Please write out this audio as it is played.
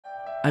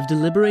I've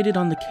deliberated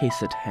on the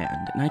case at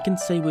hand, and I can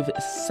say with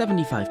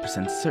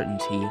 75%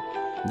 certainty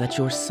that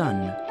your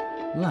son,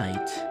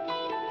 Light,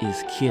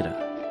 is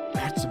Kira.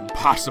 That's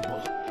impossible.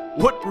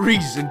 What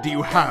reason do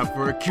you have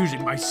for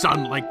accusing my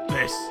son like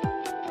this?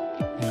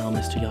 Well,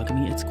 Mr.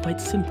 Yagami, it's quite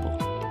simple.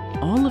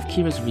 All of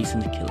Kira's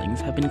recent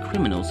killings have been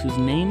criminals whose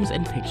names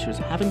and pictures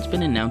haven't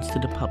been announced to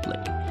the public.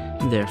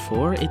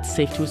 Therefore, it's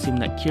safe to assume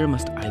that Kira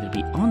must either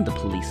be on the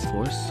police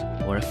force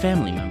or a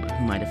family member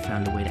who might have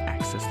found a way to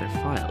access their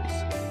files.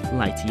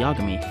 Light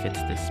Yagami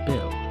fits this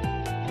bill.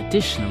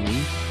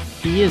 Additionally,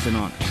 he is an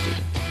honor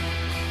student.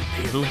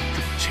 The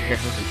electric chair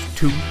is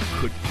too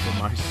good for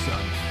my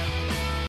son.